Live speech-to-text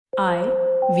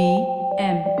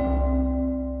IVM.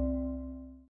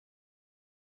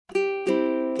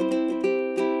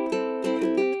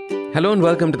 Hello and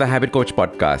welcome to the Habit Coach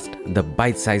Podcast, the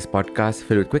bite-sized podcast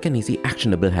filled with quick and easy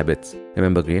actionable habits.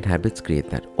 Remember, great habits create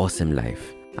that awesome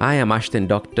life. I am Ashdin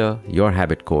Doctor, your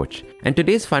habit coach, and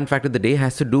today's fun fact of the day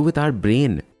has to do with our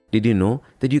brain. Did you know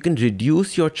that you can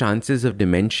reduce your chances of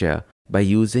dementia by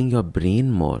using your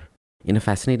brain more? In a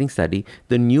fascinating study,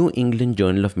 the New England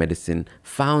Journal of Medicine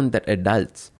found that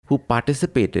adults who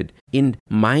participated in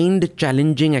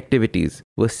mind-challenging activities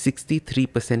were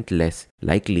 63% less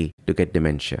likely to get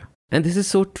dementia. And this is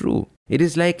so true. It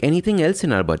is like anything else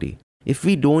in our body. If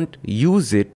we don't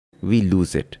use it, we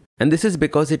lose it. And this is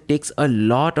because it takes a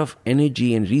lot of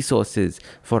energy and resources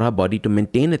for our body to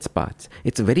maintain its parts.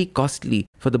 It's very costly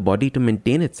for the body to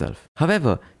maintain itself.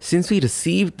 However, since we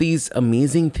received these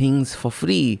amazing things for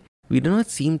free, we do not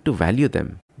seem to value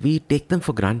them. We take them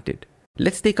for granted.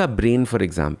 Let's take our brain, for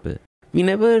example. We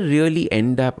never really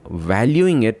end up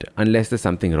valuing it unless there's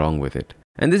something wrong with it.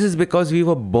 And this is because we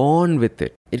were born with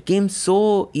it. It came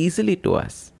so easily to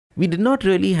us. We did not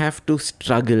really have to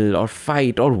struggle or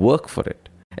fight or work for it.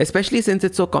 Especially since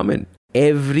it's so common.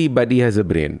 Everybody has a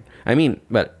brain.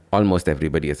 Almost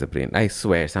everybody has a brain. I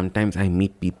swear, sometimes I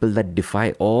meet people that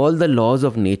defy all the laws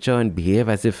of nature and behave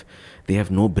as if they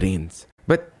have no brains.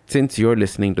 But since you're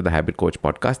listening to the Habit Coach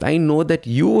Podcast, I know that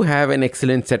you have an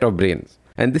excellent set of brains.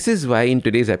 And this is why in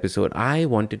today's episode, I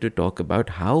wanted to talk about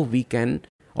how we can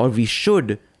or we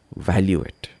should value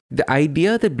it. The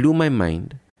idea that blew my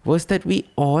mind was that we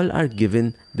all are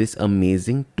given this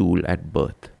amazing tool at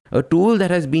birth. A tool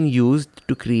that has been used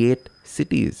to create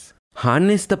cities,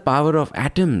 harness the power of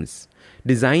atoms,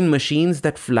 design machines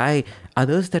that fly,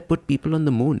 others that put people on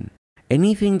the moon.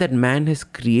 Anything that man has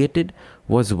created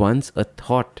was once a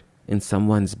thought in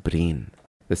someone's brain.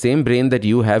 The same brain that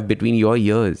you have between your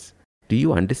ears. Do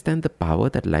you understand the power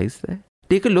that lies there?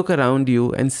 Take a look around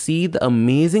you and see the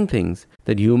amazing things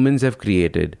that humans have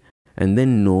created, and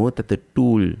then know that the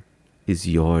tool is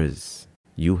yours.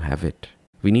 You have it.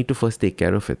 We need to first take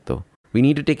care of it though. We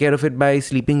need to take care of it by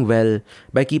sleeping well,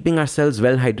 by keeping ourselves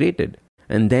well hydrated,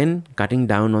 and then cutting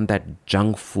down on that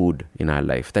junk food in our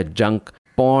life, that junk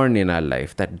porn in our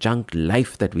life, that junk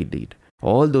life that we lead.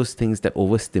 All those things that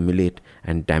overstimulate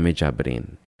and damage our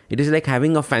brain. It is like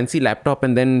having a fancy laptop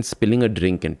and then spilling a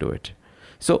drink into it.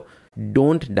 So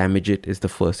don't damage it is the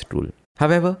first rule.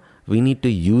 However, we need to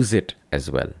use it as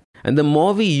well. And the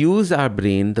more we use our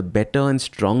brain, the better and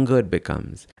stronger it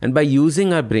becomes. And by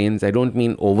using our brains, I don't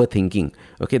mean overthinking.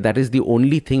 Okay, that is the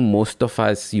only thing most of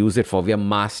us use it for. We are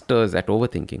masters at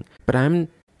overthinking. But I'm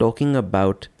talking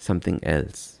about something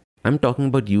else. I'm talking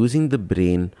about using the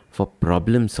brain for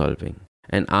problem solving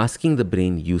and asking the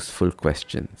brain useful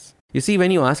questions. You see, when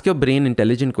you ask your brain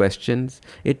intelligent questions,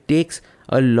 it takes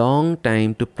a long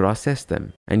time to process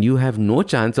them. And you have no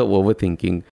chance of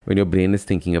overthinking when your brain is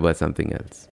thinking about something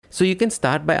else. So you can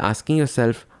start by asking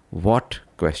yourself, what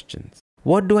questions?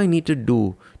 What do I need to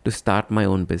do to start my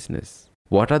own business?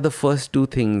 What are the first 2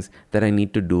 things that I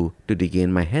need to do to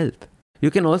regain my health? You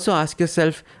can also ask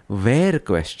yourself, where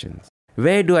questions?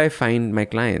 Where do I find my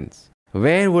clients?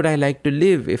 Where would I like to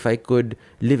live if I could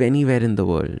live anywhere in the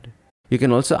world? You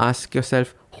can also ask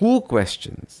yourself, who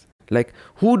questions? Like,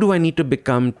 who do I need to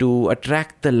become to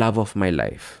attract the love of my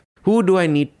life? Who do I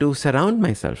need to surround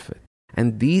myself with?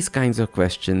 And these kinds of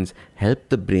questions help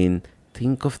the brain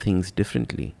think of things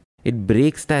differently. It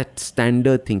breaks that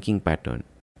standard thinking pattern.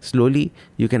 Slowly,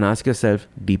 you can ask yourself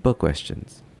deeper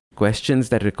questions. Questions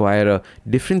that require a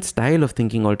different style of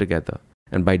thinking altogether.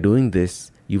 And by doing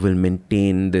this, you will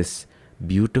maintain this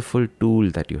beautiful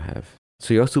tool that you have.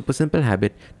 So your super simple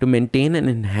habit to maintain and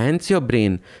enhance your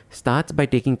brain starts by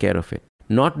taking care of it,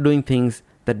 not doing things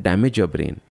that damage your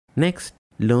brain. Next,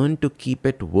 learn to keep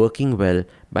it working well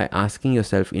by asking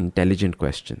yourself intelligent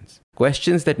questions.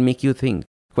 Questions that make you think.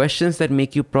 Questions that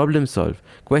make you problem solve.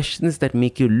 Questions that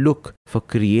make you look for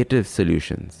creative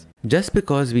solutions. Just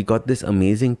because we got this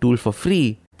amazing tool for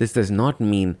free, this does not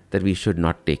mean that we should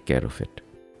not take care of it.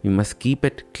 We must keep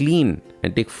it clean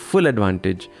and take full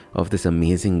advantage of this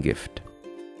amazing gift.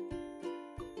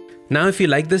 Now, if you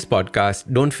like this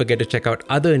podcast, don't forget to check out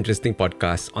other interesting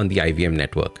podcasts on the IVM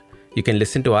network. You can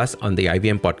listen to us on the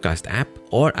IVM Podcast app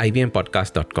or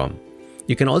ivmpodcast.com.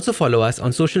 You can also follow us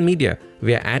on social media.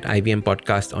 We are at IVM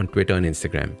Podcast on Twitter and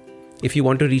Instagram. If you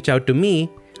want to reach out to me,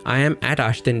 I am at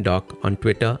Ashdin Doc on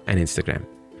Twitter and Instagram.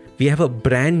 We have a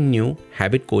brand new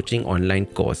habit coaching online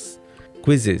course,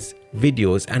 quizzes,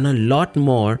 videos, and a lot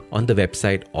more on the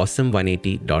website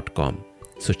awesome180.com.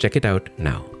 So check it out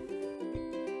now.